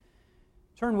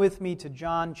Turn with me to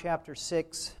John chapter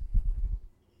 6.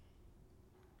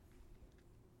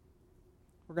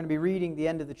 We're going to be reading the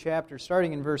end of the chapter,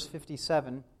 starting in verse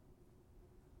 57.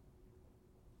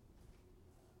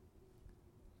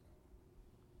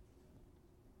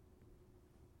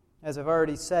 As I've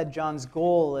already said, John's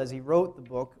goal as he wrote the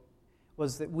book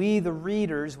was that we, the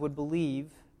readers, would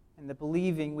believe, and that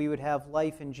believing we would have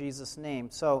life in Jesus' name.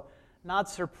 So,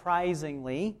 not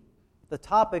surprisingly, the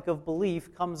topic of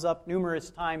belief comes up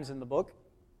numerous times in the book,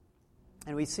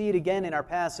 and we see it again in our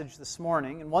passage this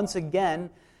morning. And once again,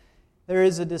 there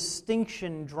is a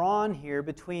distinction drawn here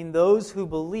between those who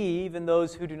believe and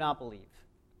those who do not believe.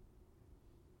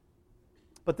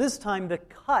 But this time the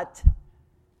cut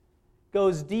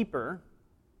goes deeper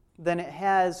than it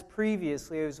has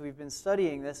previously as we've been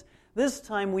studying this. This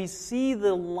time we see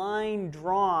the line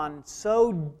drawn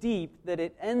so deep that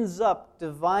it ends up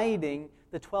dividing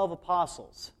the 12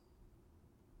 apostles.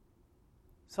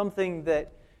 Something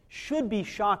that should be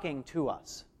shocking to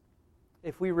us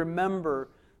if we remember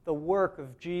the work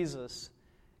of Jesus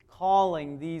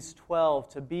calling these 12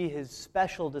 to be His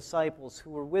special disciples who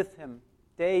were with Him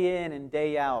day in and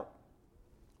day out.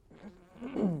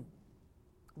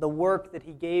 The work that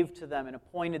He gave to them and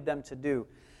appointed them to do.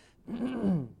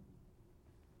 And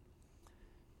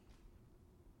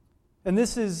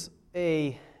this is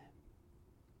a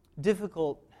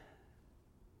difficult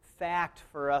fact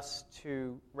for us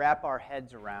to wrap our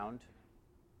heads around.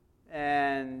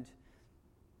 And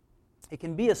it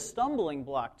can be a stumbling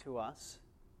block to us,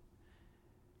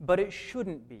 but it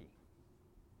shouldn't be.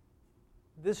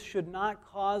 This should not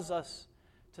cause us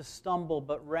to stumble,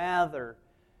 but rather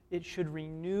it should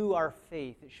renew our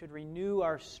faith. It should renew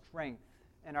our strength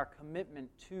and our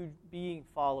commitment to being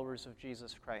followers of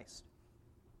Jesus Christ.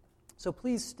 So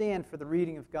please stand for the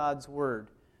reading of God's Word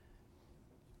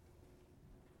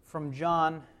from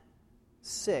John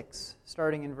 6,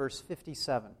 starting in verse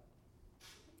 57.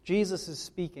 Jesus is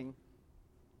speaking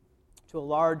to a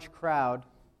large crowd,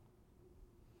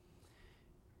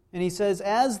 and He says,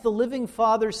 "As the living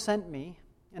Father sent me,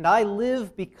 and I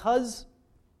live because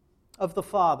of the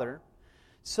Father,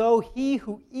 so he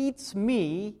who eats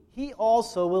me, he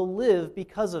also will live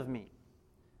because of me.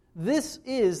 This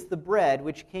is the bread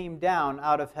which came down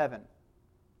out of heaven.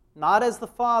 Not as the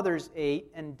fathers ate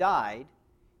and died,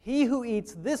 he who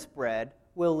eats this bread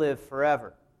will live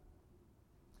forever."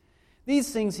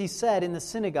 These things He said in the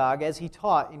synagogue as He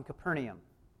taught in Capernaum.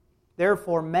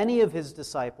 Therefore many of His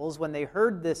disciples, when they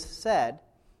heard this, said,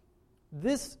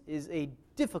 "This is a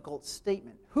difficult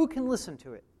statement. Who can listen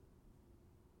to it?"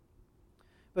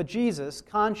 But Jesus,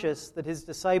 conscious that His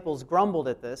disciples grumbled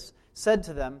at this, said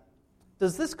to them,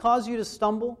 "Does this cause you to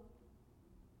stumble?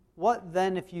 What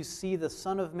then if you see the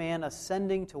Son of Man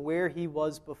ascending to where He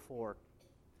was before?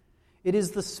 It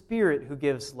is the Spirit who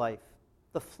gives life.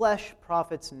 The flesh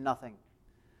profits nothing.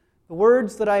 The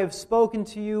words that I have spoken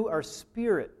to you are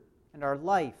spirit and are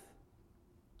life.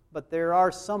 But there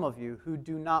are some of you who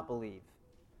do not believe."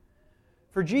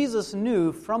 For Jesus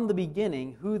knew from the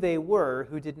beginning who they were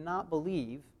who did not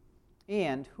believe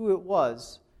and who it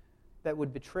was that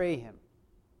would betray Him.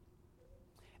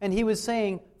 And He was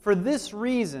saying, "For this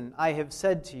reason I have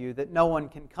said to you that no one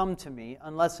can come to me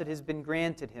unless it has been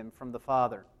granted him from the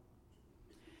Father."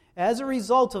 As a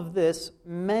result of this,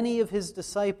 many of His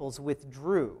disciples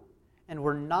withdrew and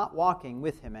were not walking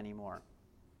with Him anymore.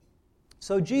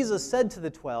 So Jesus said to the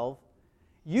 12,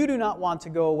 "You do not want to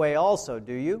go away also,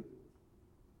 do you?"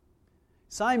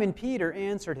 Simon Peter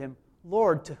answered Him,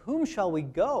 "Lord, to whom shall we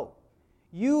go?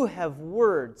 You have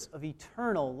words of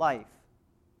eternal life.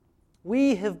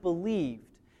 We have believed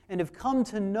and have come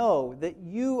to know that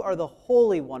You are the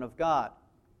Holy One of God."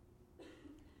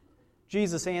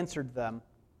 Jesus answered them,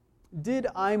 "Did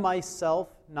I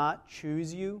myself not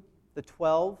choose you, the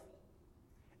 12?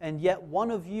 And yet one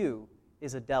of you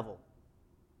is a devil."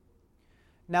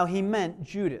 Now He meant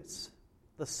Judas,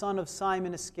 the son of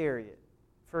Simon Iscariot,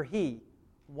 for he,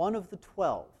 one of the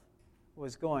 12,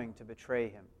 was going to betray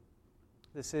Him.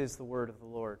 This is the word of the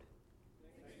Lord.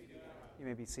 You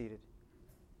may be seated.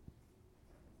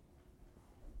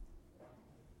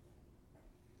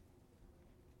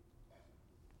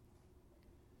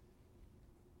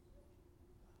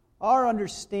 Our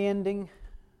understanding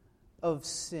of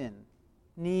sin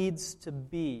needs to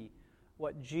be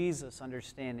what Jesus'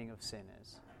 understanding of sin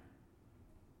is.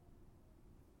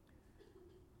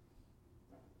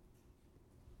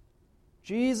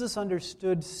 Jesus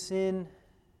understood sin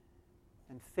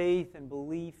and faith and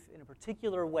belief in a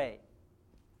particular way.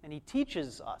 And He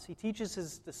teaches us, He teaches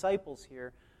His disciples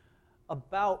here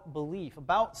about belief,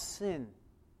 about sin.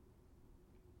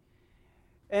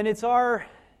 And it's our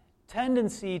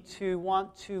tendency to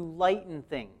want to lighten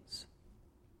things.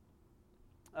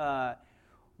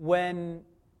 When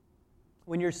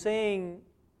you're saying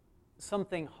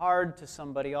something hard to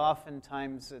somebody,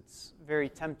 oftentimes it's very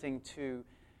tempting to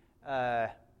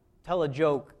tell a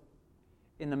joke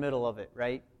in the middle of it,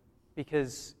 right?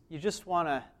 Because you just want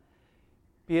to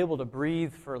be able to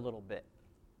breathe for a little bit.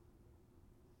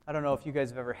 I don't know if you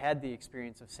guys have ever had the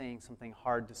experience of saying something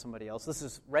hard to somebody else. This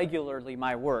is regularly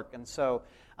my work, and so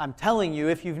I'm telling you,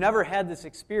 if you've never had this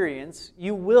experience,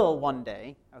 you will one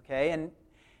day, okay?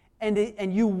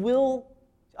 And you will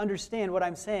understand what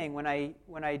I'm saying when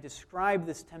I describe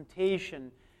this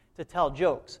temptation to tell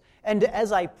jokes. And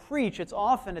as I preach, it's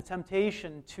often a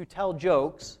temptation to tell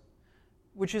jokes,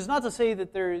 which is not to say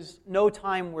that there is no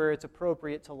time where it's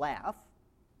appropriate to laugh,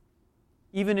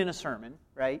 even in a sermon,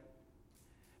 right?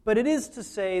 But it is to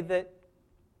say that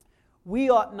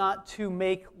we ought not to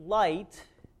make light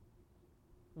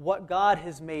what God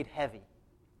has made heavy.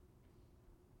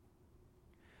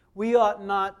 We ought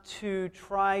not to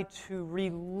try to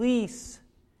release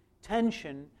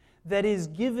tension that is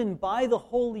given by the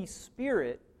Holy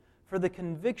Spirit for the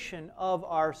conviction of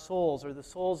our souls, or the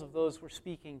souls of those we're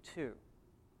speaking to.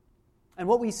 And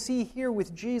what we see here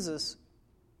with Jesus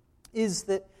is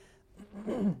that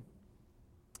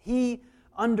He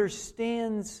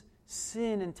understands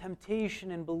sin and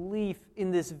temptation and belief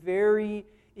in this very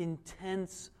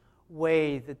intense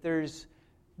way, that there's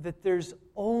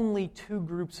only two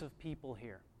groups of people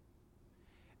here.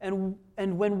 And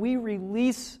when we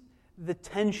release the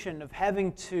tension of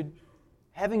having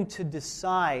to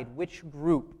decide which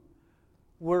group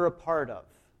we're a part of,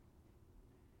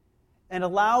 and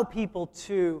allow people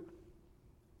to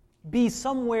be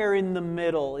somewhere in the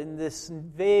middle, in this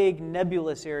vague,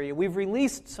 nebulous area, we've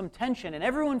released some tension, and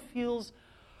everyone feels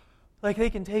like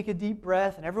they can take a deep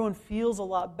breath, and everyone feels a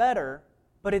lot better,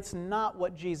 but it's not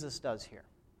what Jesus does here.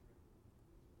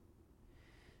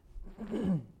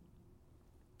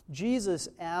 Jesus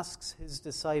asks His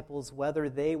disciples whether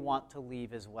they want to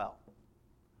leave as well.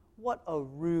 What a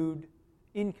rude,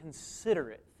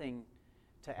 inconsiderate thing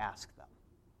to ask them.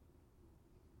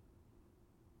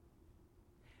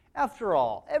 After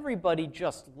all, everybody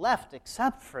just left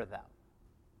except for them.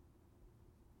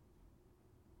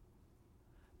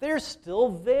 They're still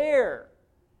there.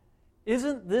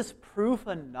 Isn't this proof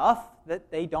enough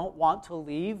that they don't want to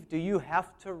leave? Do you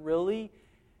have to really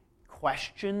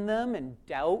question them and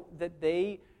doubt that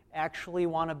they actually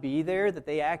want to be there, that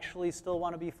they actually still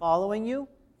want to be following you?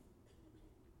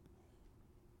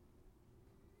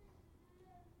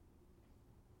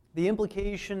 The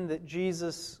implication that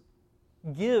Jesus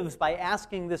gives by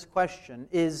asking this question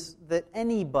is that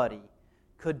anybody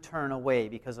could turn away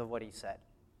because of what He said.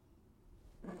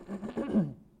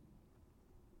 Do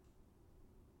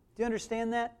you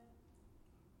understand that?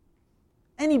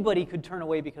 Anybody could turn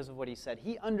away because of what He said.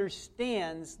 He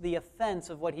understands the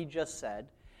offense of what He just said,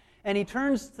 and He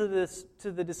turns to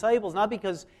the disciples not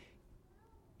because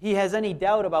He has any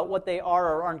doubt about what they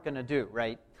are or aren't going to do,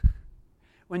 right?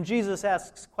 When Jesus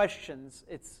asks questions,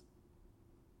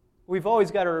 we've always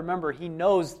got to remember He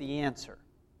knows the answer.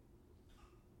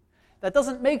 That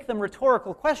doesn't make them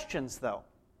rhetorical questions, though.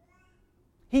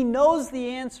 He knows the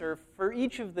answer for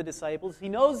each of the disciples. He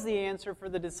knows the answer for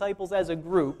the disciples as a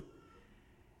group.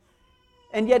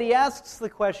 And yet He asks the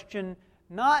question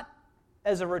not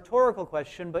as a rhetorical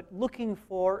question, but looking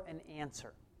for an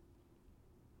answer.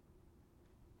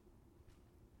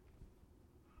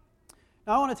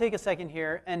 Now I want to take a second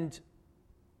here and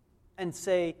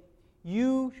say,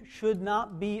 you should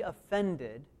not be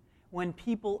offended when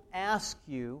people ask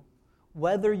you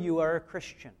whether you are a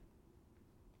Christian.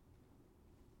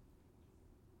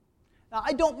 Now,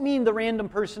 I don't mean the random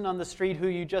person on the street who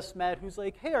you just met who's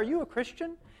like, hey, are you a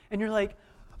Christian? And you're like,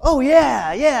 oh,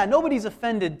 yeah. Nobody's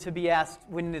offended to be asked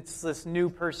when it's this new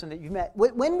person that you met.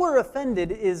 When we're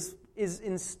offended is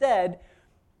instead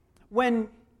when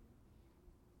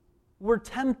we're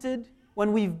tempted,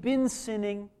 when we've been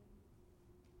sinning,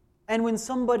 and when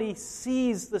somebody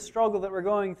sees the struggle that we're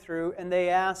going through and they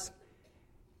ask,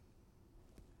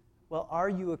 well, are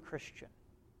you a Christian?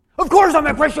 Of course I'm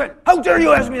a Christian! How dare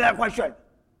you ask me that question?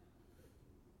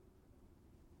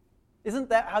 Isn't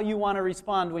that how you want to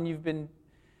respond when you've been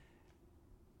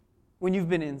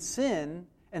in sin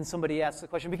and somebody asks the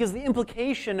question? Because the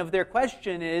implication of their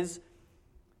question is,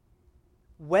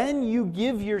 when you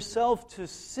give yourself to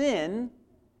sin,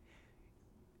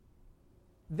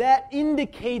 that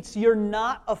indicates you're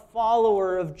not a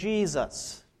follower of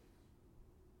Jesus.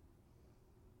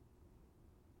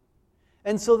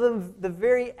 And so the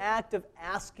very act of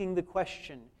asking the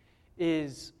question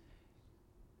is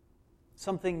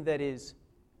something that is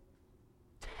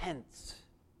tense,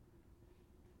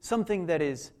 something that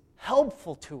is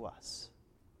helpful to us,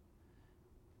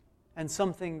 and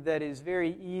something that is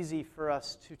very easy for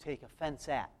us to take offense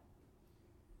at.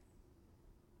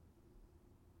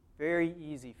 Very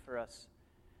easy for us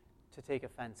to take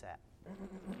offense at.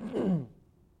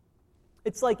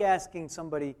 It's like asking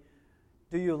somebody,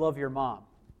 do you love your mom?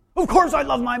 Of course I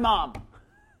love my mom!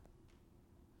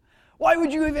 Why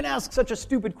would you even ask such a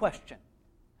stupid question?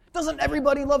 Doesn't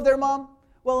everybody love their mom?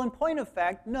 Well, in point of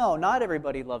fact, no, not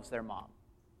everybody loves their mom.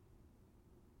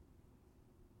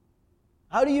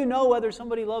 How do you know whether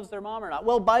somebody loves their mom or not?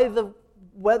 Well, by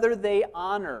whether they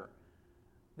honor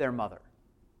their mother.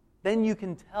 Then you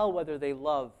can tell whether they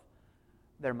love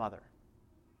their mother.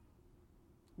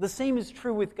 The same is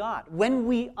true with God. When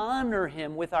we honor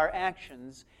Him with our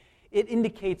actions, it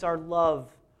indicates our love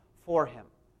for Him.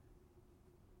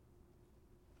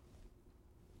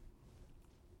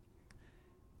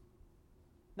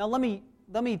 Now let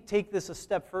me take this a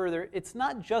step further. It's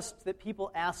not just that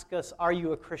people ask us, are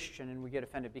you a Christian, and we get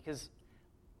offended, because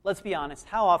let's be honest,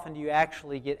 how often do you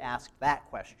actually get asked that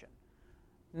question?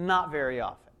 Not very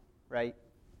often, right?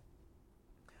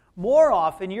 More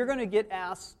often, you're going to get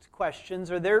asked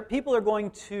questions, or people are going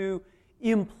to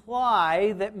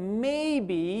imply that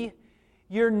maybe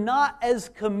you're not as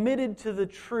committed to the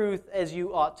truth as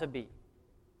you ought to be.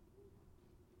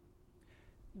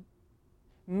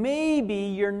 Maybe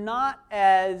you're not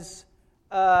as,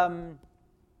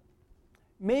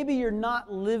 maybe you're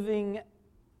not living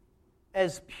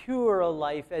as pure a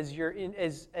life as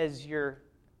you're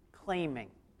claiming.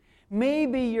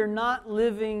 Maybe you're not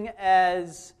living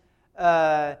as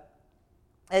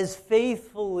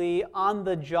faithfully on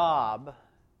the job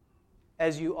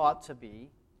as you ought to be.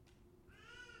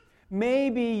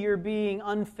 Maybe you're being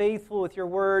unfaithful with your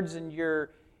words, and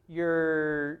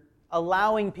you're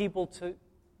allowing people to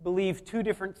believe two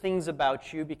different things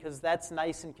about you because that's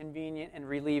nice and convenient and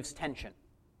relieves tension.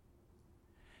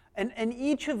 And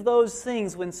each of those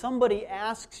things, when somebody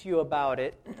asks you about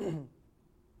it,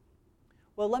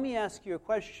 well, let me ask you a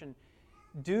question.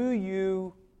 Do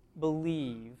you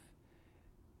believe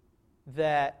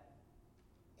that,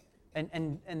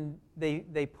 and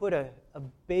they put a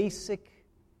basic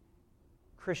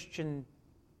Christian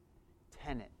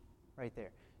tenet right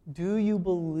there. Do you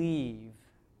believe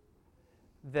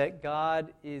that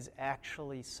God is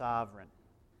actually sovereign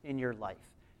in your life?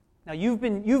 Now, you've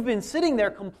been sitting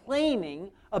there complaining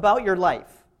about your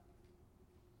life.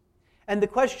 And the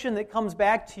question that comes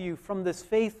back to you from this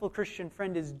faithful Christian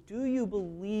friend is, do you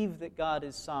believe that God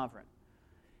is sovereign?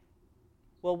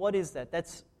 Well, what is that?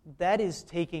 That is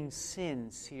taking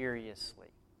sin seriously.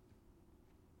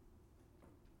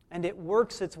 And it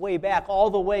works its way back all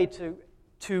the way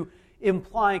to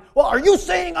implying, well, are you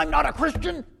saying I'm not a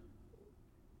Christian?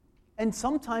 And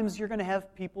sometimes you're going to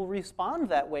have people respond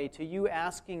that way to you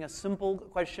asking a simple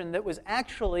question that was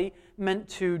actually meant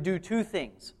to do two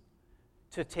things: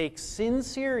 to take sin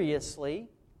seriously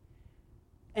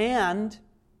and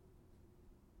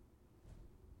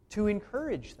to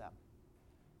encourage them.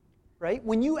 Right?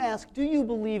 When you ask, do you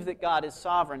believe that God is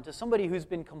sovereign, to somebody who's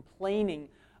been complaining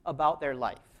about their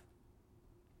life,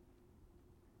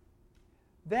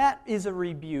 that is a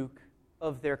rebuke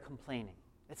of their complaining.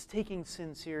 It's taking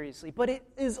sin seriously. But it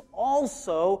is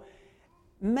also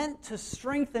meant to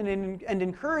strengthen and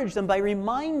encourage them by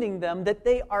reminding them that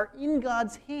they are in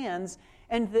God's hands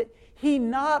and that He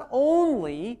not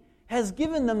only has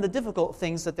given them the difficult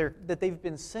things that they've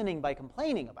been sinning by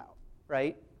complaining about,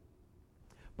 right?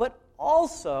 But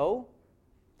also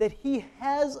that He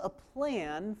has a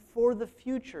plan for the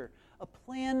future, a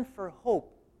plan for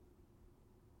hope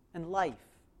and life,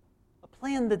 a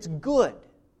plan that's good.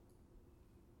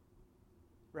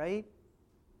 Right?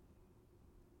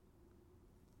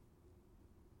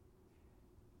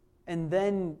 And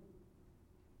then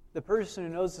the person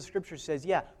who knows the Scripture says,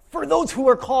 yeah, for those who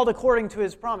are called according to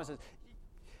His promises.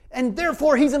 And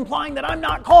therefore He's implying that I'm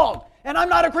not called and I'm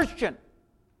not a Christian.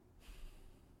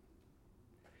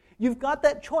 You've got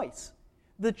that choice.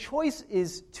 The choice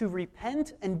is to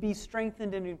repent and be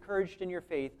strengthened and encouraged in your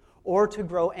faith, or to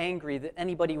grow angry that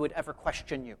anybody would ever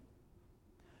question you.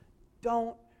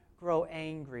 Don't grow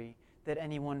angry that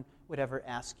anyone would ever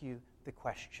ask you the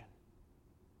question.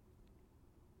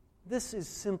 This is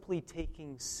simply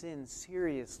taking sin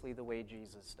seriously the way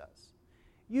Jesus does.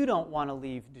 You don't want to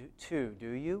leave too, do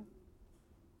you?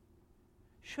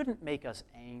 Shouldn't make us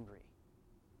angry.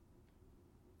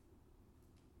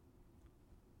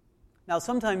 Now,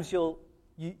 sometimes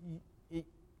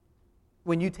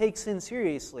when you take sin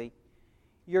seriously,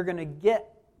 you're going to get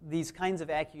these kinds of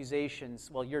accusations,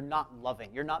 well, you're not loving,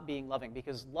 you're not being loving,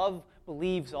 because love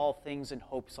believes all things and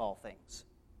hopes all things.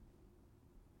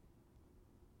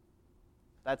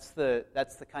 That's the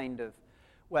kind of,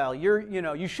 well,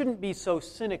 you shouldn't be so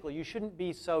cynical, you shouldn't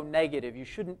be so negative, you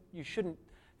shouldn't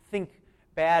think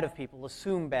bad of people,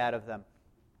 assume bad of them.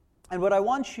 And what I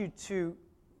want you to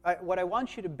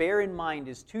bear in mind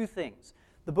is two things.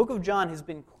 The book of John has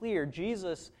been clear.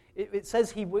 Jesus, it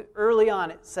says early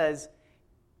on, it says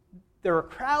there were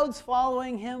crowds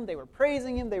following him, they were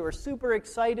praising him, they were super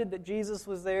excited that Jesus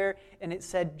was there, and it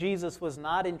said Jesus was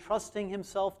not entrusting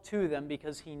himself to them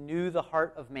because he knew the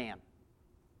heart of man.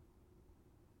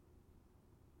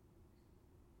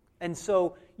 And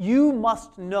so you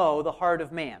must know the heart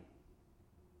of man.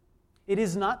 It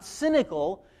is not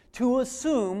cynical to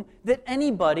assume that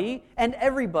anybody and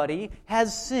everybody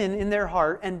has sin in their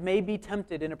heart and may be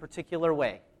tempted in a particular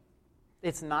way.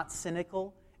 It's not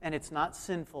cynical and it's not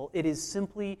sinful. It is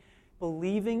simply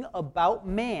believing about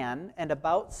man and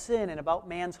about sin and about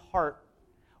man's heart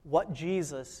what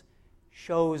Jesus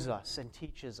shows us and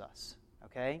teaches us.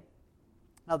 Okay?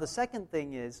 Now the second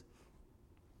thing is,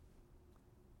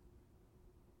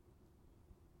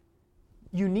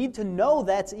 you need to know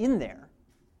that's in there,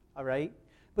 all right?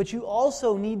 But you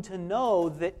also need to know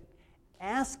that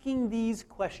asking these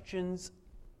questions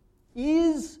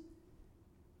is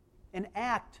an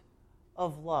act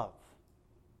of love.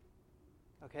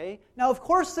 Okay? Now, of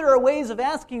course, there are ways of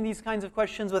asking these kinds of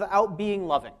questions without being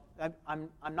loving. I'm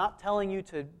not telling you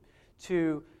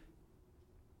to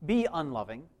be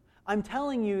unloving. I'm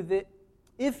telling you that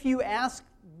if you ask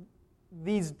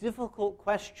these difficult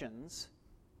questions,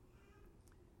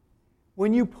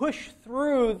 when you push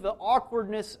through the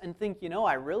awkwardness and think,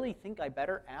 I really think I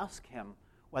better ask him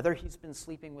whether he's been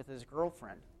sleeping with his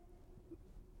girlfriend.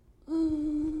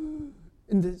 And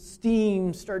the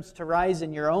steam starts to rise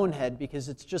in your own head because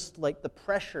it's just like the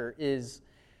pressure is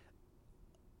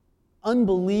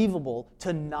unbelievable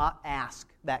to not ask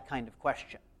that kind of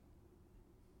question.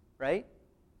 Right?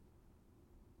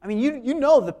 I mean, you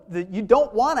know that you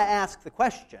don't want to ask the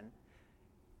question.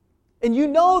 And you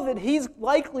know that he's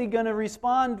likely going to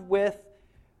respond with,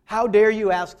 how dare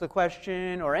you ask the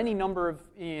question, or any number of,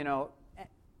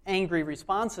 angry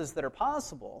responses that are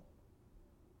possible.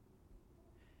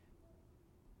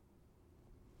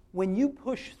 When you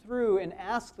push through and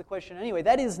ask the question anyway,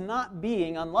 that is not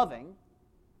being unloving.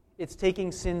 It's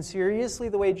taking sin seriously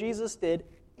the way Jesus did,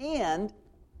 and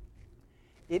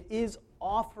it is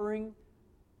offering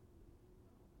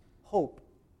hope.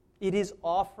 It is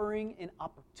offering an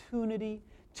opportunity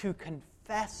to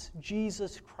confess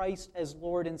Jesus Christ as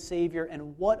Lord and Savior,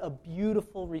 and what a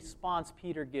beautiful response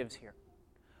Peter gives here.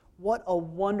 What a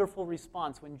wonderful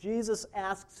response when Jesus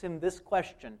asks him this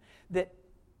question that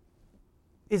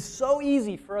is so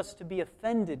easy for us to be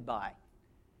offended by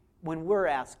when we're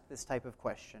asked this type of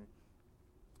question.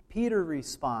 Peter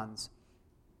responds,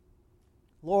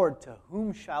 Lord, to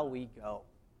whom shall we go?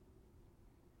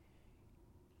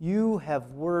 You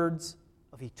have words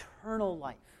of eternal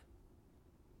life.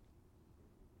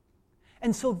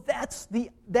 And so that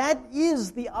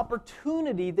is the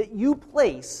opportunity that you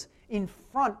place in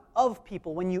front of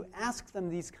people when you ask them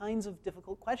these kinds of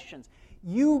difficult questions.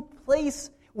 You place,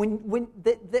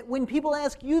 when people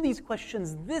ask you these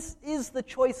questions, this is the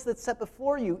choice that's set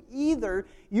before you. Either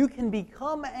you can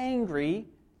become angry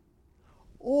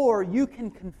or you can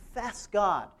confess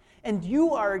God. And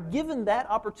you are given that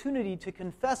opportunity to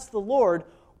confess the Lord,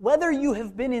 whether you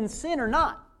have been in sin or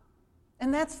not.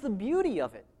 And that's the beauty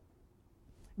of it.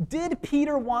 Did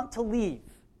Peter want to leave?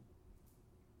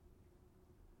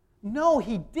 No,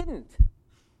 he didn't.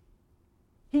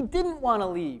 He didn't want to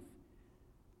leave.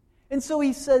 And so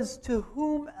he says, to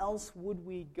whom else would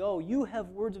we go? You have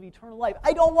words of eternal life.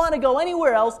 I don't want to go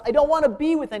anywhere else. I don't want to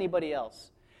be with anybody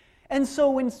else. And so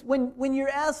when you're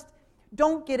asked,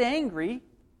 don't get angry,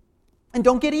 and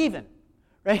don't get even,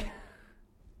 right?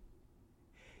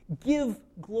 Give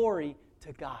glory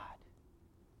to God.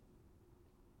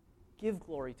 Give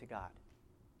glory to God.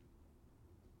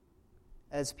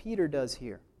 As Peter does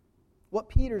here. What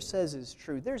Peter says is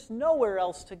true. There's nowhere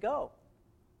else to go.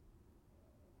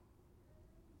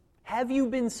 Have you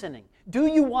been sinning? Do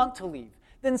you want to leave?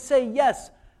 Then say,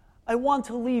 yes, I want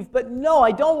to leave, but no,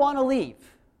 I don't want to leave.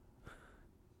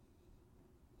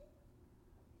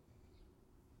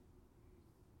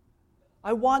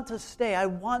 I want to stay. I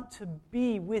want to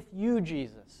be with you,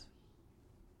 Jesus.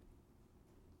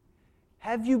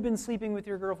 Have you been sleeping with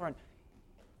your girlfriend?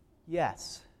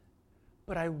 Yes,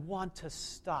 but I want to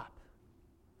stop.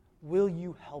 Will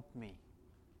you help me?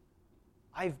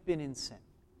 I've been in sin.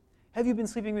 Have you been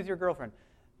sleeping with your girlfriend?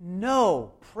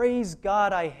 No, praise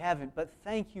God I haven't, but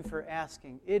thank you for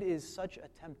asking. It is such a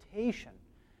temptation,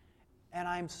 and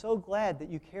I'm so glad that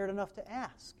you cared enough to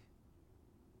ask.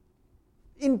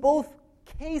 In both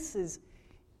cases,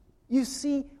 you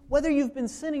see, whether you've been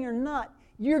sinning or not,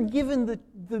 you're given the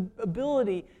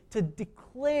ability to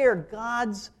declare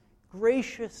God's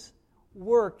gracious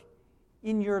work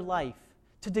in your life,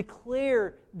 to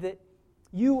declare that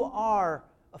you are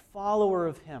a follower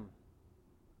of Him,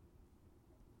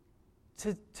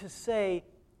 to say,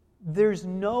 there's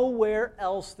nowhere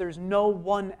else, there's no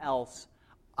one else,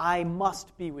 I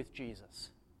must be with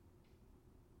Jesus.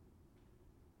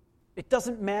 It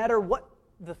doesn't matter what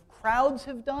the crowds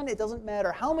have done, it doesn't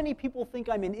matter how many people think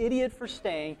I'm an idiot for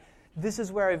staying, this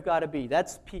is where I've got to be.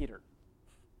 That's Peter.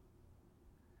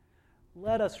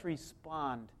 Let us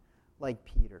respond like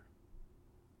Peter.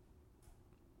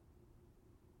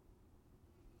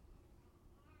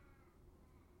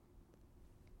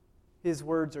 His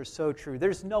words are so true.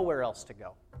 There's nowhere else to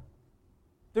go.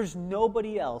 There's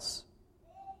nobody else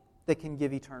that can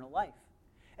give eternal life.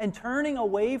 And turning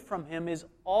away from Him is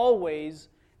always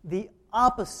the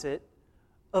opposite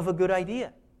of a good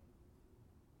idea.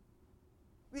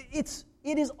 It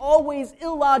is always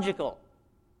illogical.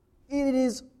 It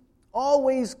is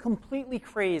always completely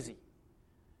crazy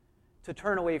to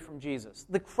turn away from Jesus.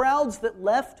 The crowds that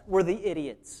left were the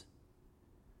idiots.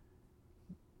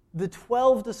 The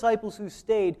 12 disciples who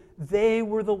stayed, they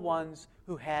were the ones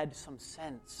who had some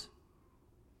sense.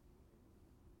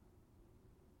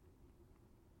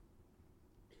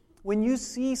 When you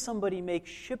see somebody make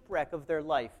shipwreck of their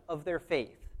life, of their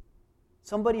faith,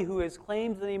 somebody who has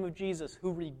claimed the name of Jesus,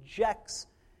 who rejects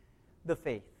the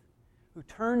faith, who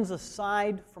turns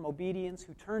aside from obedience,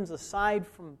 who turns aside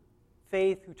from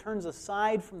faith, who turns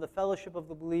aside from the fellowship of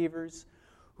the believers,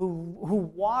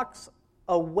 who walks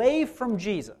away from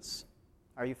Jesus.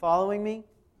 Are you following me?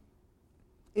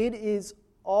 It is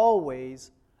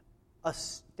always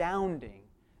astounding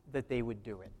that they would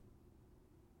do it.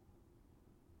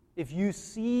 If you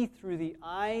see through the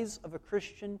eyes of a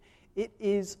Christian, it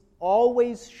is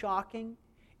always shocking.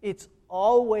 It's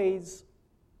always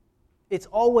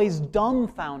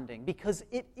dumbfounding, because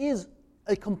it is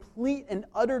a complete and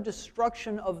utter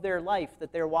destruction of their life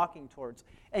that they're walking towards.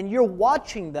 And you're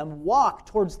watching them walk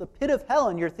towards the pit of hell,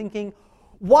 and you're thinking,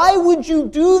 why would you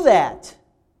do that?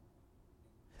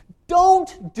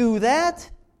 Don't do that.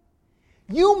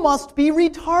 You must be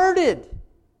retarded.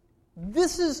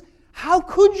 How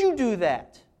could you do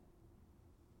that?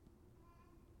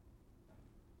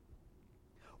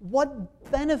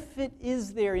 What benefit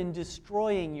is there in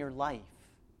destroying your life?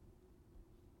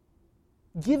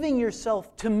 Giving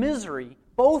yourself to misery,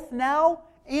 both now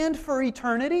and for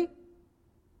eternity?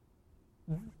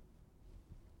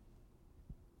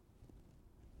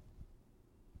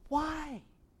 Why?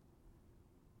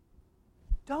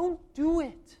 Don't do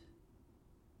it.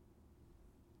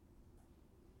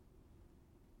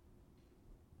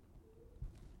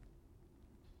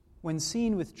 When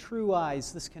seen with true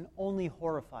eyes, this can only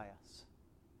horrify us.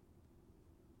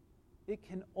 It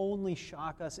can only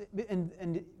shock us.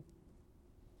 And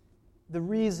the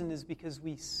reason is because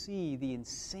we see the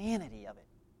insanity of it.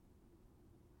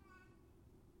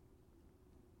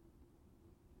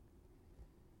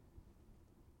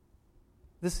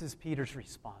 This is Peter's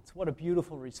response. What a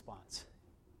beautiful response.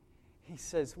 He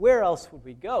says, where else would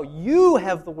we go? You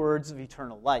have the words of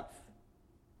eternal life.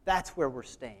 That's where we're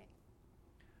staying.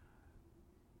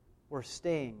 We're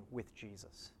staying with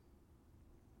Jesus.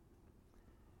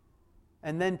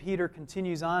 And then Peter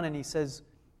continues on and he says,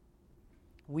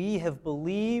 we have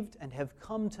believed and have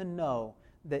come to know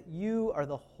that you are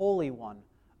the Holy One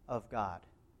of God.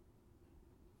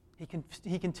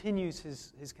 He continues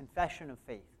his confession of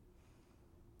faith.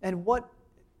 And what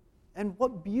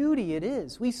beauty it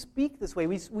is. We speak this way.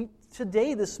 We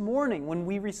today, this morning, when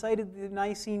we recited the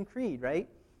Nicene Creed, right?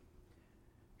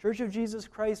 Church of Jesus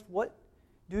Christ, what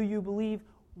do you believe?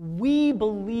 We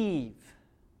believe.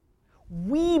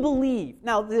 We believe.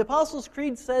 Now, the Apostles'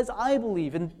 Creed says, I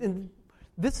believe. And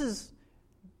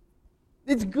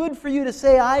it's good for you to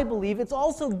say, I believe. It's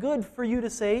also good for you to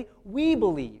say, we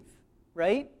believe,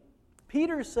 right?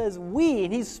 Peter says, we,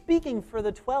 and he's speaking for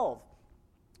the 12.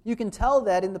 You can tell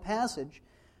that in the passage.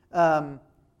 After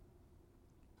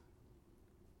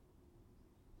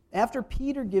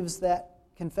Peter gives that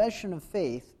confession of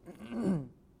faith,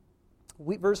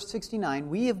 verse 69,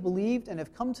 we have believed and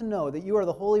have come to know that you are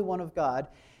the Holy One of God.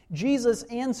 Jesus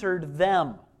answered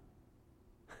them.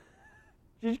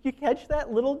 Did you catch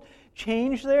that little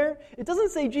change there? It doesn't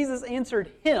say Jesus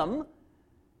answered him.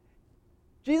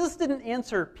 Jesus didn't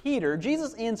answer Peter.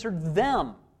 Jesus answered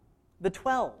them. the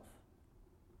 12.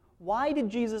 Why did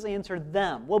Jesus answer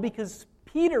them? Well, because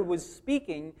Peter was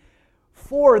speaking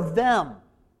for them,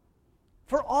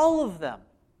 for all of them.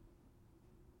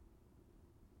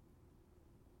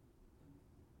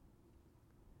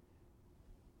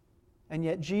 And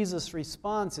yet Jesus'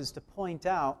 response is to point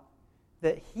out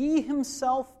that he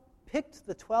himself picked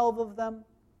the 12 of them,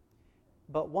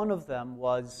 but one of them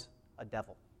was a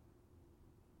devil.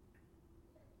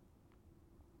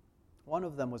 One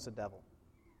of them was a devil.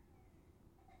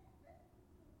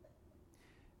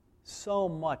 So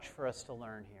much for us to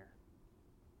learn here.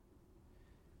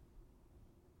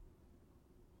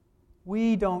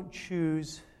 We don't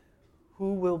choose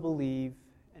who will believe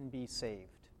and be saved.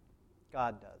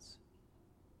 God does.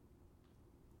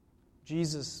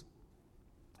 Jesus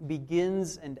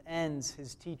begins and ends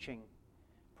his teaching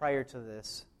prior to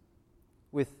this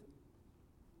with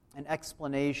an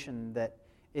explanation that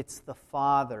it's the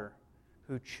Father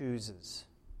who chooses.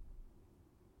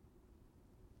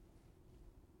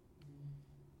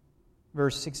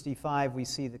 Verse 65, we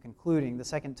see the concluding, the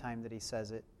second time that he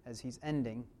says it, as he's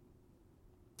ending.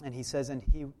 And he says,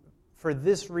 for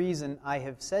this reason I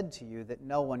have said to you that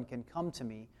no one can come to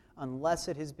me unless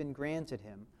it has been granted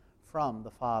him from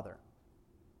the Father.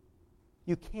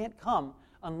 You can't come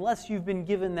unless you've been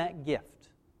given that gift.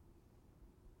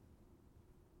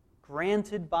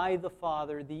 Granted by the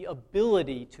Father the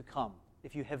ability to come.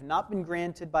 If you have not been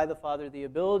granted by the Father the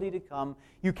ability to come,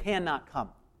 you cannot come.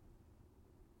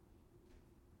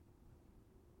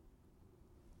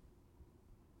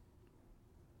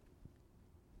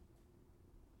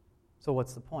 So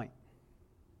what's the point?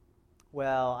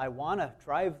 Well, I want to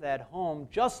drive that home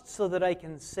just so that I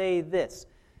can say this.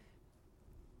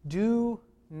 Do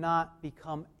not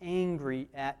become angry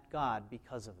at God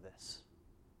because of this.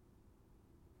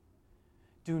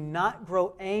 Do not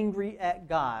grow angry at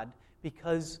God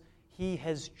because he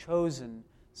has chosen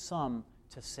some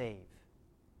to save.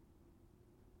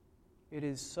 It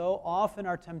is so often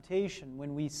our temptation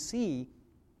when we see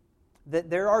that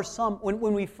there are some,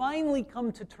 when we finally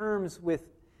come to terms with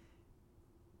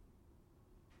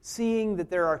seeing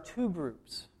that there are two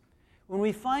groups, when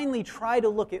we finally try to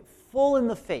look it full in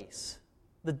the face,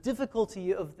 the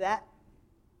difficulty of that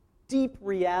deep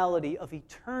reality of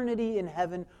eternity in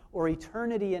heaven or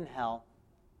eternity in hell,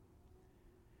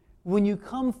 when you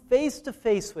come face to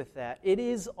face with that, it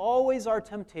is always our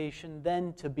temptation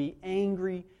then to be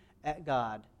angry at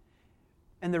God.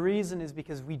 And the reason is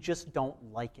because we just don't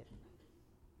like it.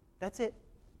 That's it.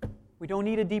 We don't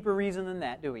need a deeper reason than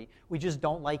that, do we? We just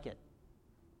don't like it.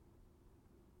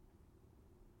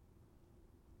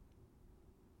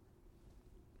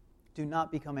 Do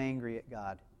not become angry at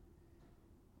God.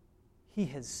 He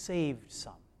has saved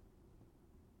some.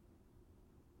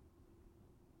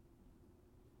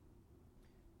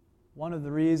 One of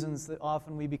the reasons that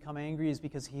often we become angry is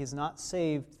because he has not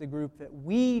saved the group that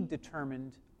we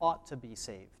determined ought to be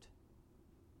saved.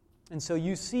 And so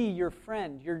you see your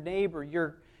friend, your neighbor,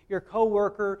 your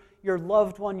coworker, your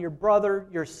loved one, your brother,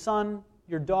 your son,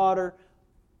 your daughter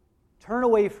turn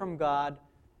away from God,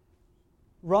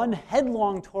 run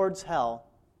headlong towards hell,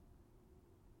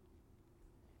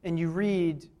 and you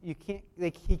read,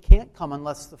 he can't come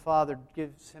unless the Father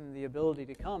gives him the ability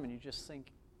to come, and you just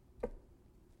think,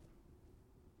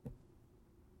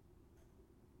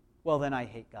 well, then I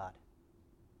hate God.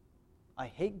 I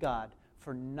hate God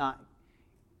for not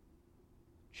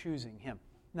choosing him.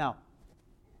 Now,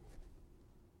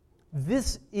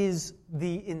 this is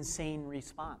the insane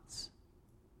response.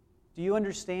 Do you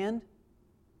understand?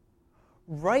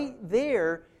 Right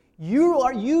there,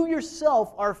 you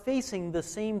yourself are facing the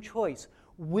same choice.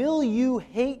 Will you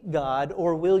hate God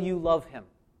or will you love him?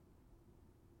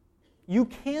 You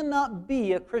cannot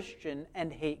be a Christian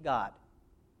and hate God.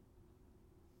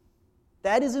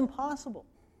 That is impossible.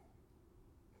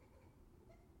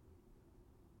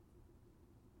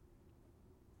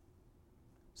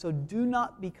 So do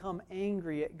not become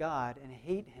angry at God and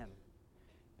hate him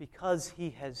because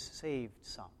he has saved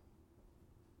some.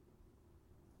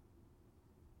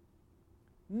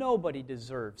 Nobody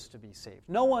deserves to be saved.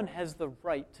 No one has the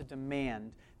right to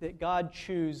demand that God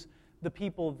choose the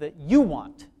people that you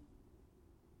want.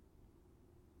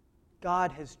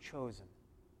 God has chosen.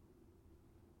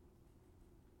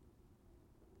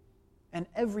 And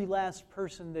every last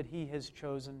person that he has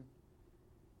chosen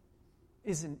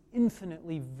is an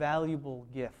infinitely valuable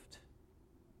gift.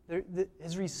 That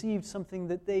has received something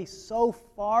that they so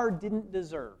far didn't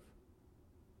deserve.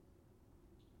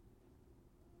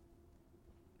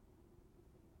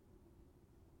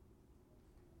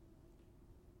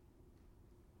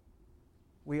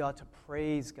 We ought to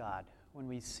praise God when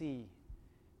we see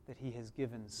that he has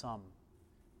given some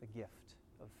the gift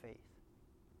of faith.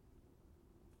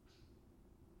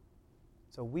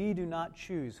 So we do not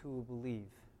choose who will believe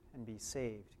and be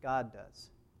saved. God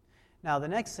does. Now, the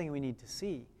next thing we need to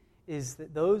see is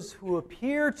that those who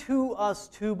appear to us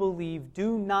to believe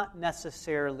do not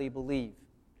necessarily believe.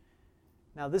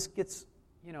 Now, this gets,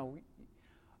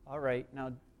 all right,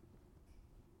 now,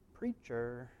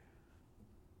 preacher,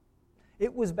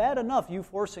 it was bad enough you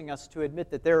forcing us to admit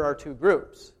that there are two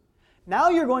groups. Now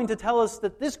you're going to tell us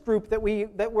that this group that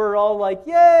we're all like,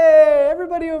 yay,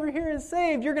 everybody over here is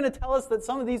saved. You're going to tell us that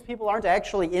some of these people aren't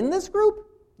actually in this group?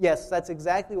 Yes, that's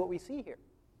exactly what we see here.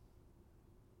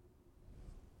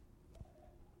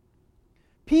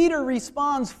 Peter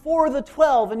responds for the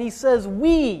 12, and he says,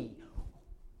 we.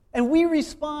 And we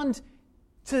respond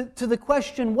to the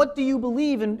question, what do you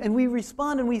believe? And we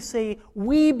respond and we say,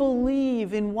 we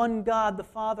believe in one God, the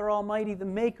Father Almighty, the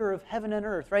maker of heaven and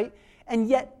earth, right? And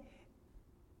yet,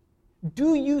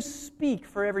 do you speak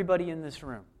for everybody in this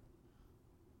room?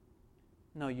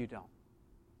 No, you don't.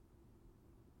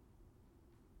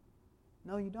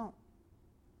 No, you don't.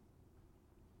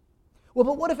 Well,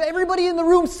 but what if everybody in the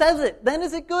room says it? Then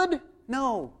is it good?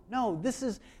 No. This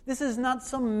is not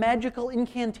some magical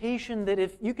incantation that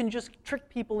if you can just trick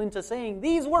people into saying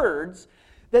these words,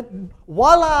 that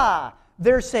voila,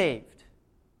 they're saved.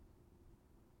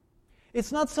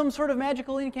 It's not some sort of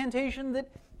magical incantation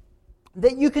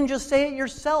that you can just say it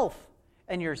yourself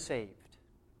and you're saved.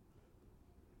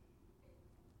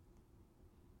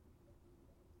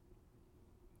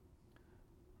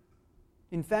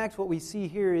 In fact, what we see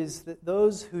here is that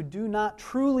those who do not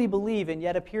truly believe and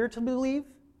yet appear to believe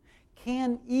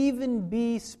can even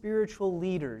be spiritual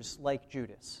leaders like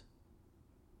Judas.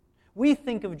 We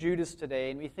think of Judas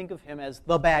today and we think of him as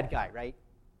the bad guy, right?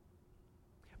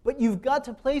 But you've got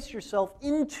to place yourself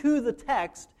into the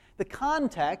text, the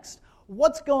context,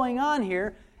 what's going on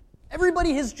here.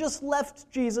 Everybody has just left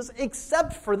Jesus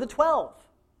except for the 12.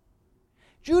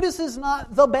 Judas is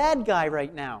not the bad guy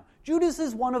right now. Judas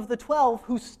is one of the 12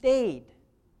 who stayed.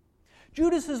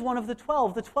 Judas is one of the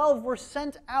 12. The 12 were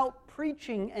sent out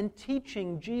preaching and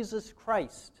teaching Jesus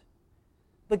Christ,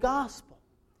 the gospel.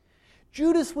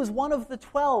 Judas was one of the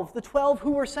 12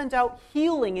 who were sent out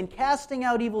healing and casting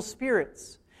out evil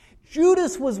spirits.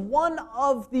 Judas was one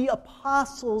of the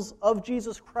apostles of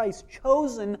Jesus Christ,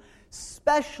 chosen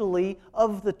specially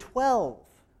of the 12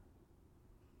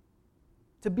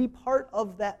 to be part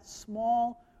of that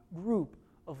small group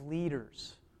of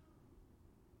leaders.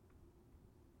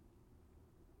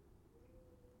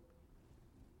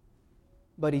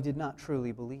 But he did not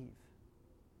truly believe.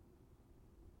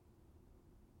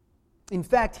 In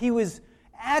fact, he was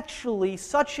actually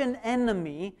such an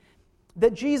enemy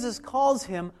that Jesus calls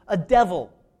him a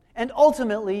devil. And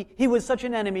ultimately, he was such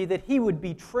an enemy that he would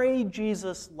betray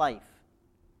Jesus' life.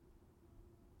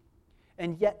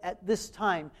 And yet, at this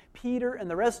time, Peter and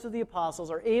the rest of the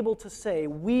apostles are able to say,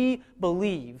 we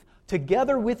believe,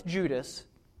 together with Judas,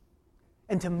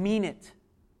 and to mean it.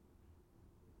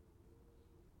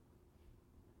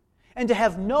 And to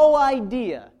have no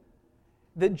idea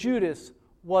that Judas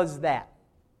was that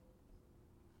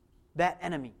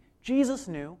enemy. Jesus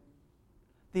knew,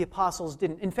 the apostles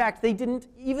didn't. In fact, they didn't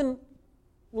even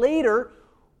later,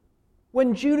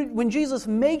 when Jesus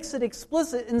makes it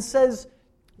explicit and says,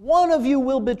 one of you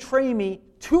will betray me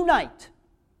tonight.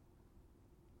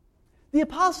 The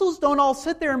apostles don't all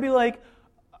sit there and be like,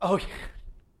 oh,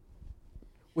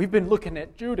 we've been looking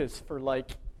at Judas for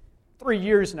like 3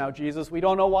 years now, Jesus. We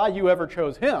don't know why you ever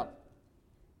chose him.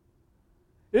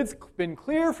 It's been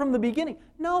clear from the beginning.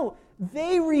 No,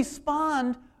 they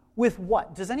respond with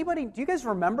what? Do you guys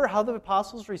remember how the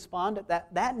apostles respond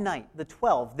at that night, the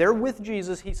 12? They're with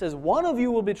Jesus. He says, one of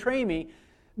you will betray me.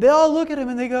 They all look at him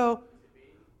and they go,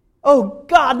 oh,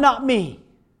 God, not me.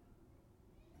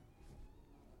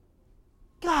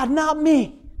 God, not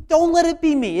me. Don't let it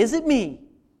be me. Is it me?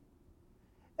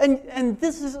 And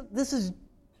this is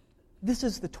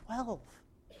the 12.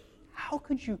 How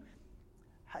could you?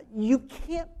 You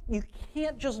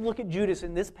can't just look at Judas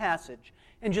in this passage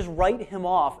and just write him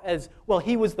off as, well,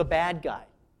 he was the bad guy.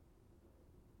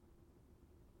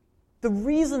 The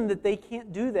reason that they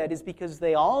can't do that is because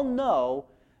they all know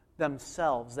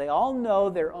themselves. They all know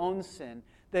their own sin.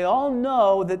 They all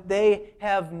know that they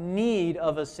have need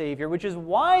of a Savior, which is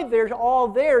why they're all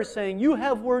there saying, you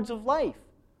have words of life.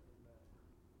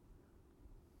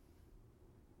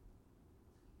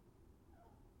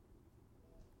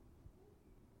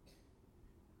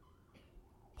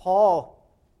 Paul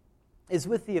is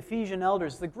with the Ephesian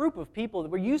elders, the group of people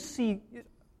where you see,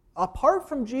 apart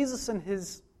from Jesus and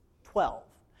his 12,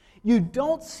 You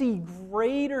don't see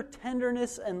greater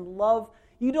tenderness and love.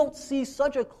 You don't see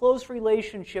such a close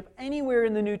relationship anywhere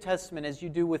in the New Testament as you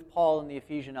do with Paul and the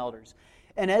Ephesian elders.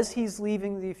 And as he's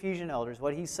leaving the Ephesian elders,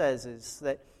 what he says is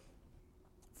that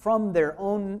from their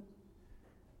own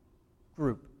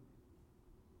group,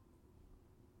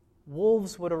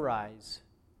 wolves would arise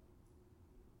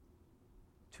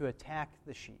to attack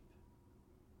the sheep.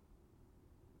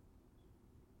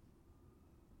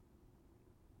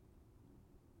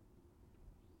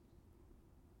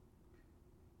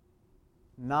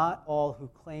 Not all who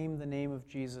claim the name of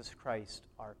Jesus Christ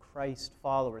are Christ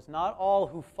followers. Not all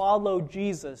who follow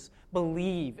Jesus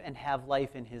believe and have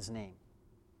life in His name.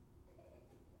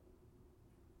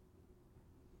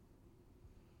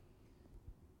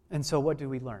 And so what do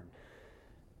we learn?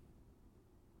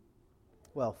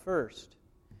 Well, first,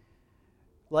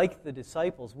 like the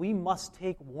disciples, we must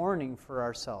take warning for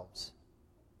ourselves.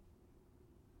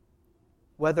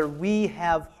 Whether we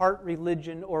have heart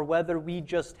religion or whether we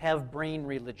just have brain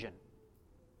religion.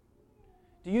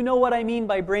 Do you know what I mean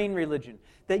by brain religion?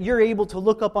 That you're able to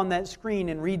look up on that screen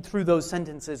and read through those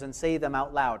sentences and say them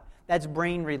out loud. That's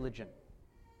brain religion.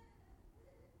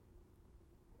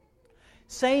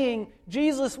 Saying,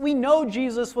 Jesus, we know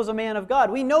Jesus was a man of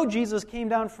God. We know Jesus came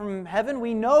down from heaven.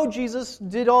 We know Jesus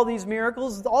did all these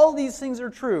miracles. All these things are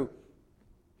true.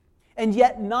 And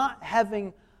yet not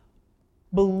having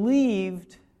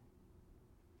believed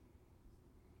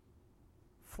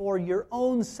for your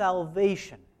own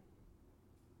salvation.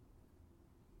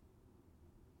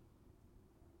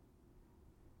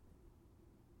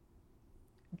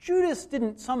 Judas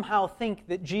didn't somehow think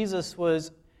that Jesus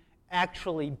was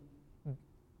actually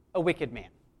a wicked man.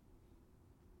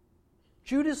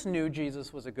 Judas knew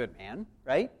Jesus was a good man,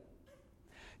 right?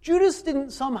 Judas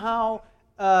didn't somehow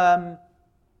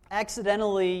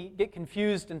accidentally get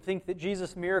confused and think that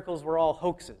Jesus' miracles were all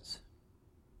hoaxes.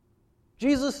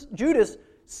 Judas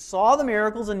saw the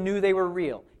miracles and knew they were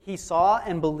real. He saw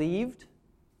and believed.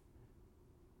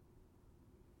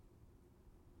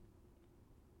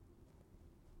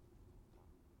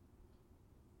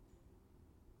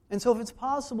 And so if it's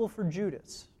possible for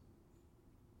Judas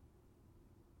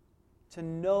to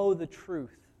know the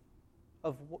truth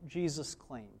of what Jesus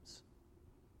claims,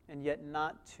 and yet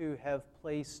not to have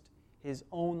placed his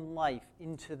own life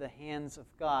into the hands of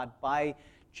God by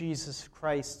Jesus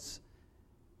Christ's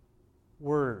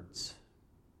words.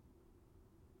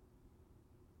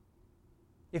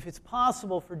 If it's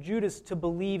possible for Judas to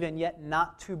believe and yet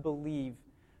not to believe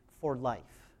for life,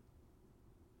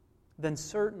 then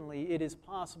certainly it is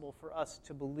possible for us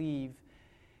to believe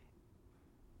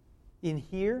in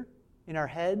here, in our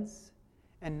heads,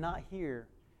 and not here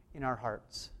in our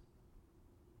hearts.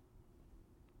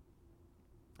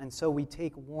 And so we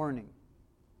take warning.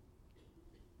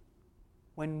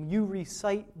 When you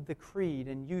recite the creed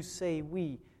and you say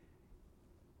we,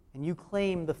 and you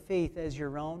claim the faith as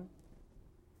your own,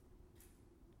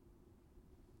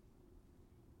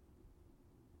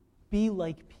 be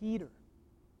like Peter,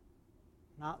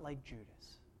 not like Judas.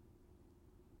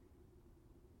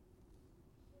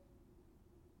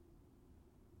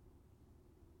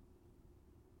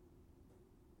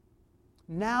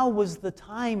 Now was the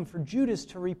time for Judas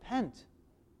to repent.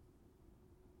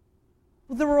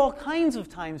 Well, there were all kinds of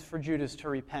times for Judas to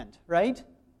repent, right?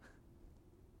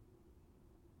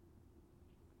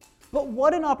 But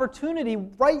what an opportunity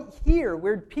right here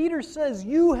where Peter says,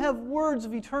 you have words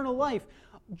of eternal life.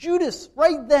 Judas,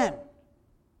 right then,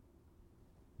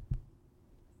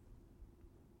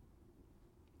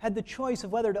 had the choice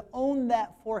of whether to own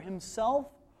that for himself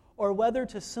or whether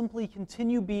to simply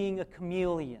continue being a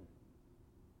chameleon.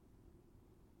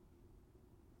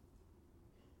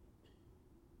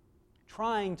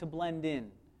 Trying to blend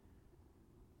in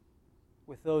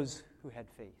with those who had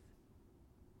faith.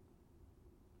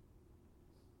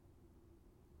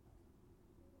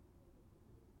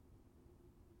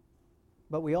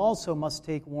 But we also must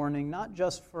take warning, not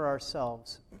just for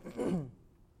ourselves,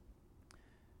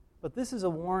 but this is a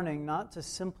warning not to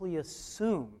simply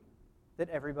assume that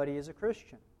everybody is a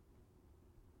Christian.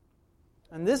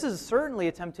 And this is certainly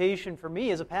a temptation for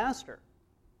me as a pastor.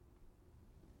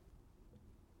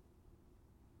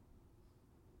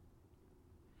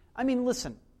 I mean,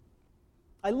 listen,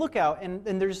 I look out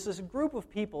and there's this group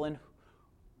of people, and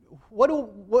what do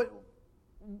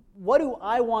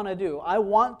I want to do? I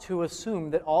want to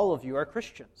assume that all of you are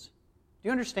Christians. Do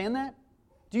you understand that?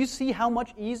 Do you see how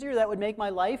much easier that would make my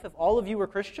life if all of you were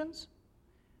Christians?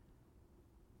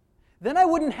 Then I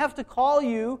wouldn't have to call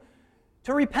you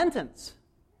to repentance.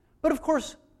 But of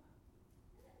course,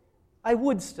 I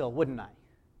would still, wouldn't I?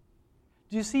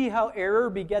 Do you see how error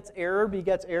begets error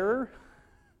begets error?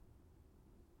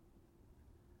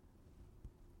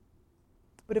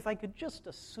 But if I could just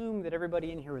assume that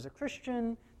everybody in here is a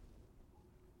Christian,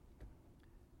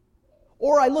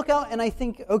 or I look out and I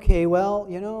think, okay, well,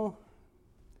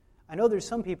 I know there's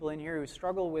some people in here who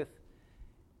struggle with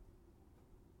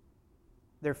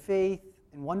their faith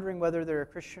and wondering whether they're a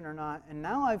Christian or not, and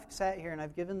now I've sat here and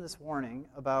I've given this warning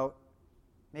about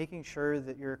making sure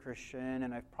that you're a Christian,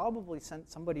 and I've probably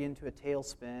sent somebody into a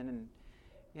tailspin, and,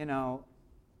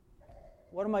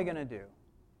 what am I going to do?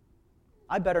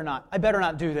 I better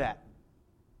not do that.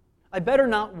 I better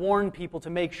not warn people to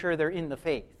make sure they're in the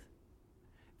faith,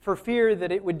 for fear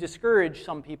that it would discourage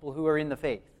some people who are in the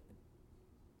faith.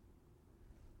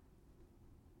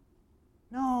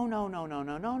 No.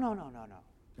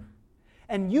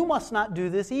 And you must not do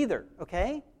this either,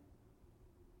 okay?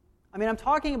 I mean, I'm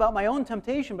talking about my own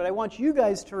temptation, but I want you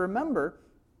guys to remember,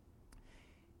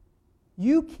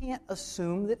 you can't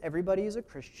assume that everybody is a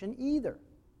Christian either.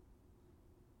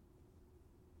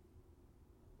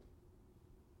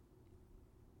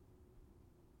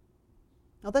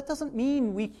 Now, that doesn't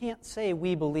mean we can't say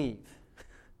we believe.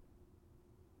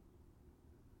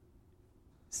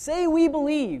 Say we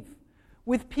believe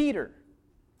with Peter.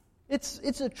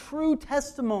 It's a true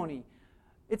testimony.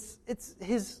 It's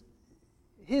his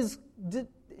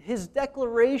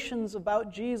declarations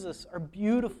about Jesus are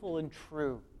beautiful and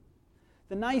true.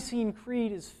 The Nicene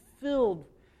Creed is filled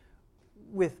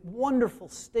with wonderful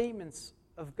statements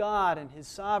of God and His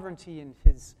sovereignty and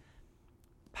His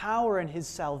power and His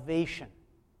salvation.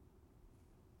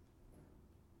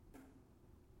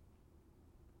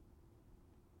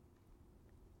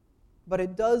 But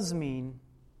it does mean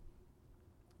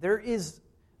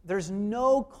there's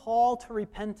no call to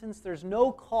repentance, there's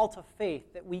no call to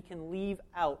faith that we can leave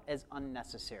out as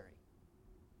unnecessary.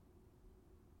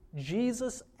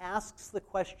 Jesus asks the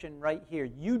question right here,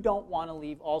 you don't want to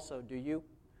leave also, do you?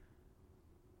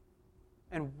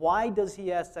 And why does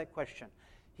He ask that question?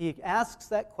 He asks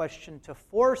that question to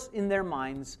force in their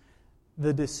minds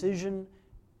the decision,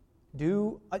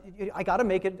 I got to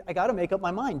make up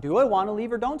my mind. Do I want to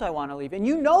leave or don't I want to leave? And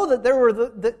you know that there were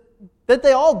that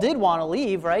they all did want to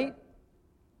leave, right?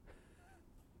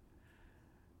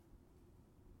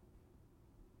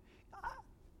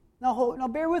 Now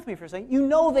bear with me for a second. You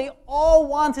know they all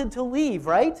wanted to leave,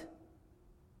 right?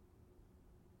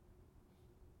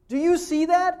 Do you see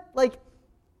that?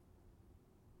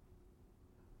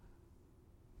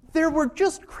 There were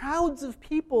just crowds of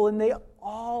people and they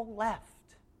all left.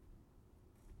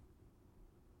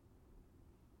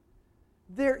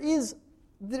 There is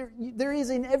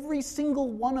in every single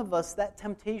one of us that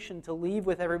temptation to leave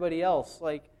with everybody else.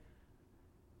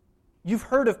 You've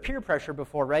heard of peer pressure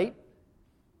before, right?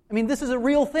 I mean, this is a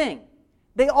real thing.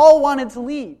 They all wanted to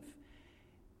leave.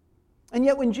 And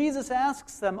yet when Jesus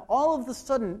asks them, all of a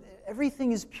sudden,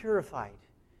 everything is purified.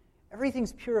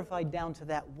 Everything's purified down to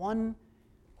that one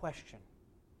question.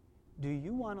 Do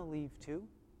you want to leave too?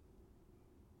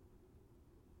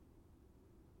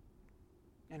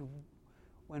 And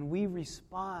when we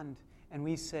respond and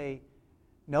we say,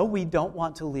 no, we don't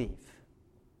want to leave,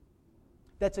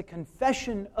 that's a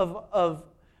confession of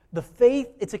the faith,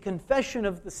 it's a confession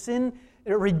of the sin,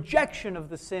 a rejection of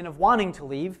the sin of wanting to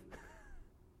leave.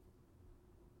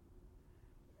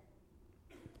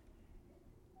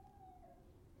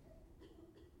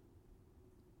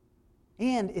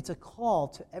 And it's a call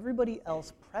to everybody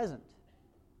else present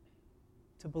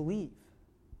to believe.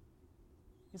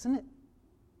 Isn't it?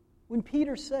 When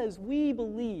Peter says, we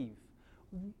believe,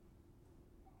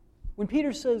 when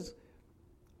Peter says,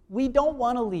 we don't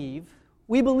want to leave,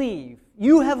 we believe,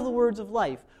 you have the words of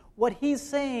life, what he's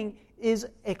saying is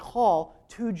a call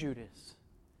to Judas.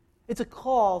 It's a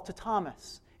call to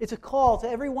Thomas. It's a call to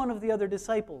every one of the other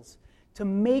disciples to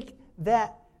make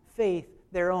that faith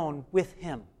their own with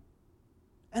him.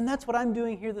 And that's what I'm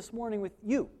doing here this morning with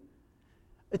you.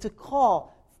 It's a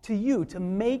call to you to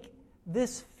make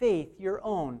this faith your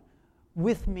own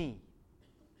with me.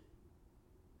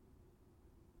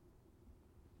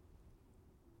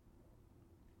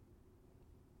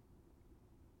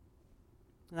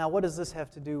 Now, what does this have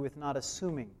to do with not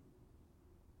assuming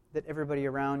that everybody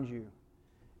around you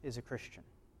is a Christian?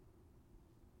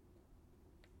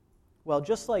 Well,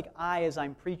 just like I, as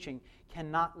I'm preaching,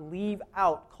 cannot leave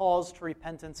out calls to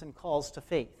repentance and calls to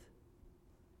faith,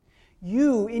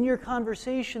 you, in your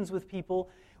conversations with people,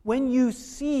 when you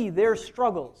see their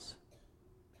struggles,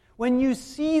 when you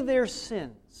see their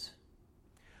sins,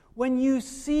 when you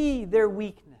see their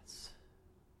weakness,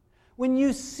 when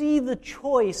you see the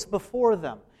choice before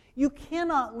them, you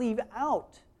cannot leave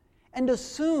out and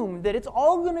assume that it's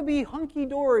all going to be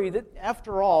hunky-dory, that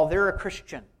after all, they're a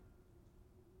Christian.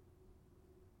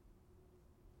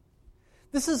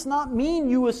 This does not mean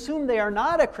you assume they are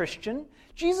not a Christian.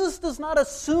 Jesus does not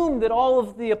assume that all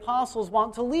of the apostles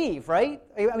want to leave, right?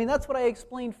 I mean, that's what I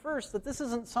explained first, that this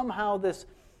isn't somehow this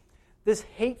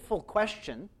hateful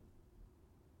question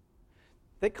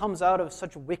that comes out of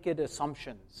such wicked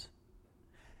assumptions.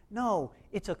 No,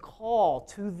 it's a call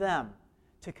to them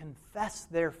to confess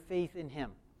their faith in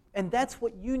Him. And that's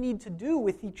what you need to do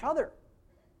with each other.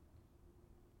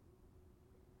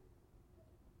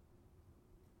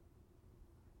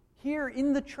 Here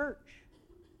in the church,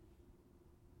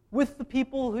 with the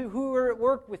people who are at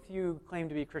work with you claim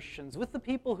to be Christians, with the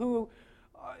people who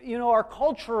are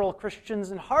cultural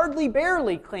Christians and hardly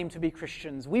barely claim to be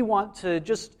Christians. We want to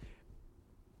just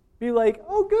be like,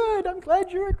 oh good, I'm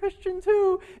glad you're a Christian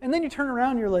too. And then you turn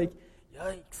around and you're like,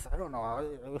 yikes, I don't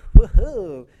know.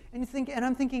 Woohoo. And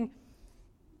I'm thinking,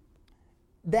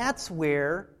 that's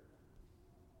where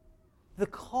the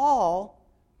call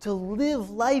to live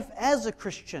life as a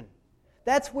Christian,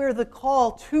 that's where the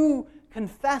call to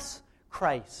confess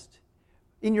Christ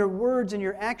in your words and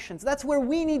your actions, that's where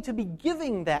we need to be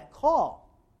giving that call.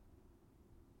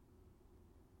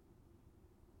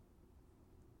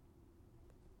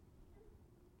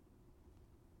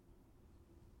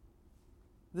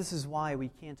 This is why we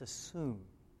can't assume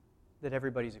that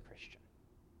everybody's a Christian.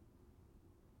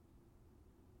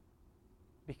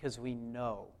 Because we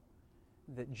know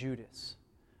that Judas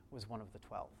was one of the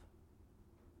 12.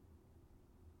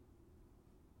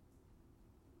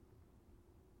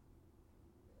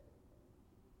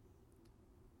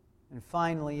 And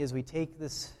finally, as we take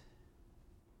this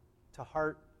to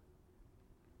heart,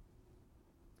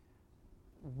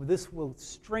 this will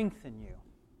strengthen you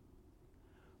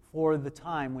for the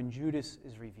time when Judas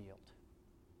is revealed.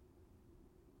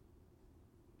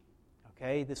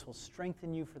 Okay? This will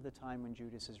strengthen you for the time when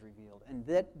Judas is revealed. And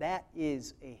that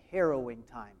is a harrowing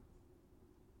time.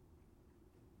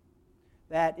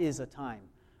 That is a time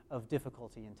of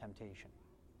difficulty and temptation.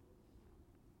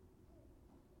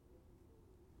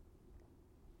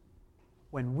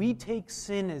 When we take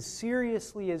sin as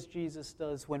seriously as Jesus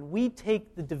does, when we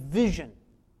take the division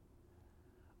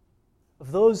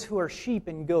of those who are sheep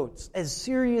and goats as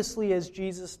seriously as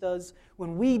Jesus does,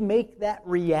 when we make that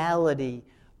reality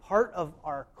part of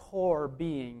our core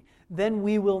being, then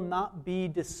we will not be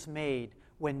dismayed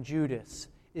when Judas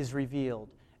is revealed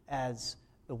as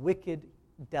the wicked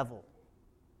devil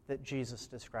that Jesus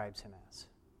describes him as.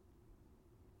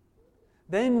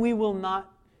 Then we will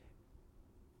not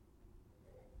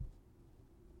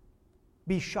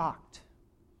be shocked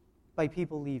by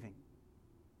people leaving.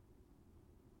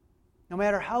 No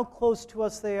matter how close to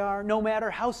us they are, no matter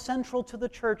how central to the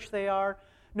church they are,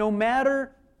 no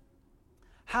matter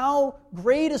how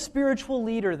great a spiritual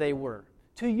leader they were,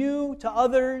 to you, to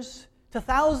others, to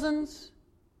thousands,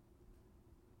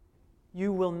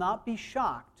 you will not be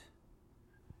shocked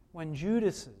when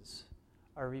Judases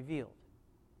are revealed.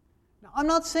 Now, I'm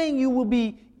not saying you'll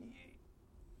be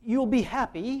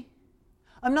happy.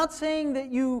 I'm not saying that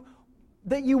you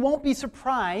won't be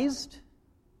surprised.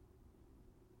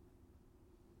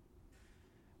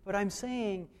 But I'm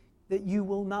saying that you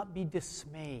will not be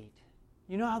dismayed.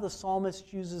 You know how the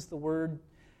psalmist uses the word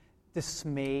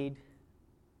dismayed?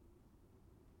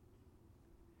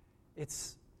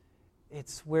 It's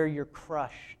where you're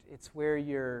crushed. It's where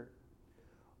you're,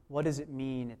 what does it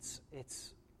mean?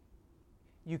 It's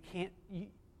you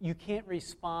can't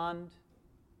respond.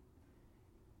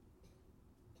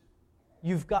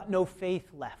 You've got no faith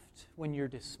left when you're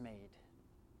dismayed.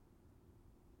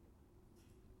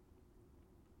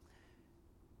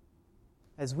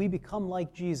 As we become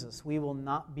like Jesus, we will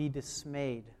not be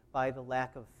dismayed by the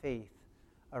lack of faith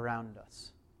around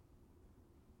us.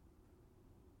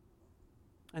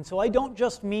 And so I don't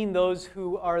just mean those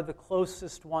who are the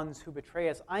closest ones who betray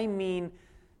us. I mean,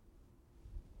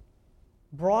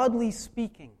 broadly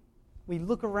speaking, we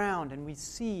look around and we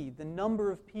see the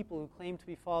number of people who claim to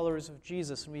be followers of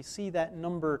Jesus, and we see that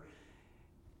number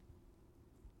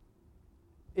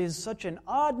is such an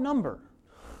odd number,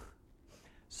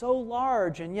 so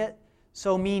large and yet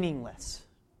so meaningless,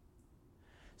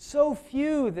 so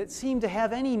few that seem to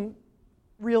have any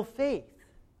real faith.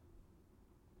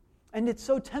 And it's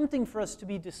so tempting for us to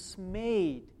be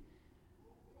dismayed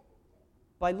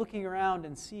by looking around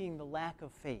and seeing the lack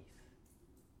of faith.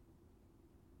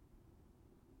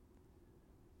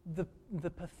 The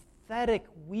pathetic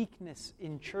weakness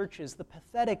in churches, the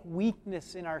pathetic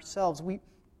weakness in ourselves.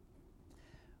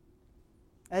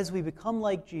 As we become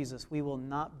like Jesus, we will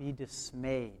not be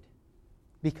dismayed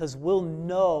because we'll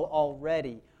know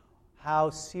already how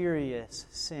serious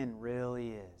sin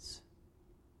really is.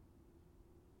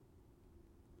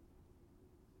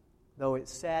 Though it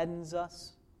saddens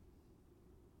us,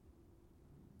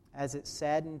 as it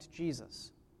saddened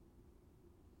Jesus.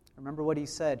 Remember what he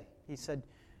said? He said,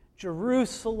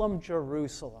 "Jerusalem,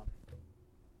 Jerusalem."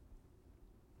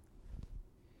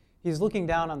 He's looking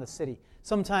down on the city.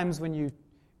 Sometimes when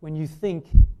you think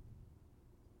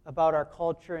about our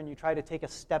culture and you try to take a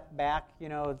step back,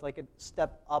 like a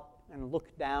step up and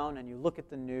look down, and you look at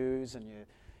the news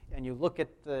and you look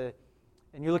at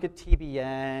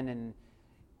TBN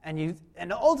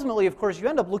and ultimately, of course, you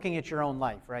end up looking at your own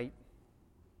life, right?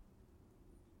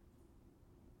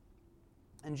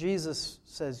 And Jesus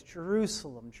says,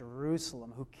 "Jerusalem,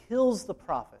 Jerusalem, who kills the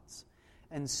prophets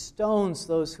and stones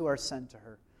those who are sent to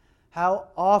her.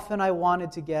 How often I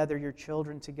wanted to gather your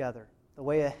children together, the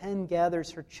way a hen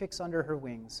gathers her chicks under her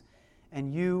wings,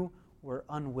 and you were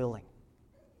unwilling."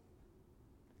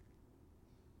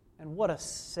 And what a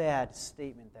sad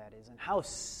statement that is, and how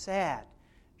sad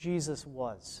Jesus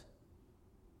was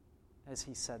as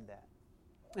he said that.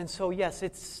 And so, yes,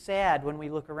 it's sad when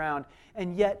we look around,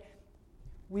 and yet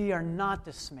we are not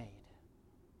dismayed.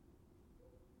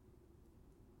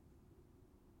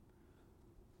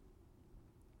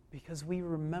 Because we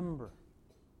remember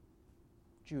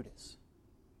Judas.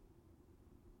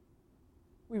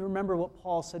 We remember what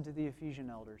Paul said to the Ephesian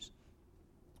elders.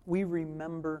 We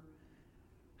remember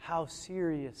how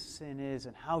serious sin is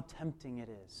and how tempting it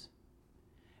is.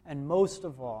 And most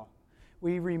of all,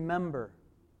 we remember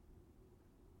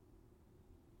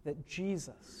that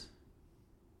Jesus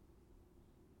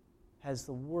has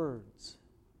the words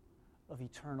of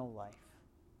eternal life.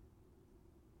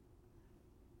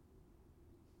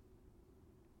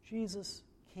 Jesus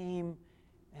came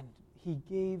and he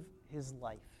gave his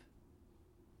life.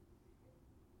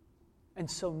 And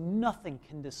so nothing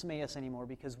can dismay us anymore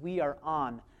because we are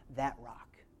on that rock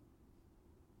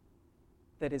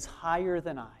that is higher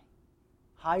than I,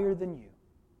 higher than you,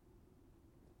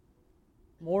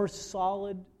 more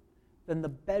solid than the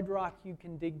bedrock you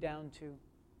can dig down to.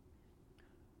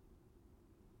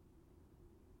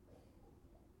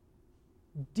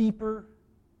 Deeper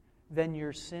than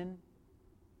your sin,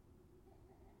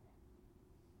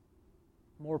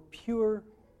 more pure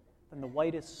than the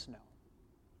whitest snow.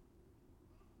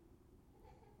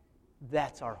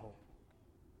 That's our hope.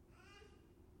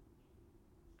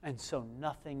 And so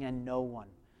nothing and no one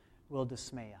will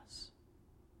dismay us.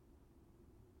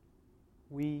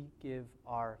 We give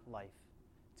our life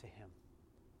to him.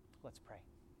 Let's pray.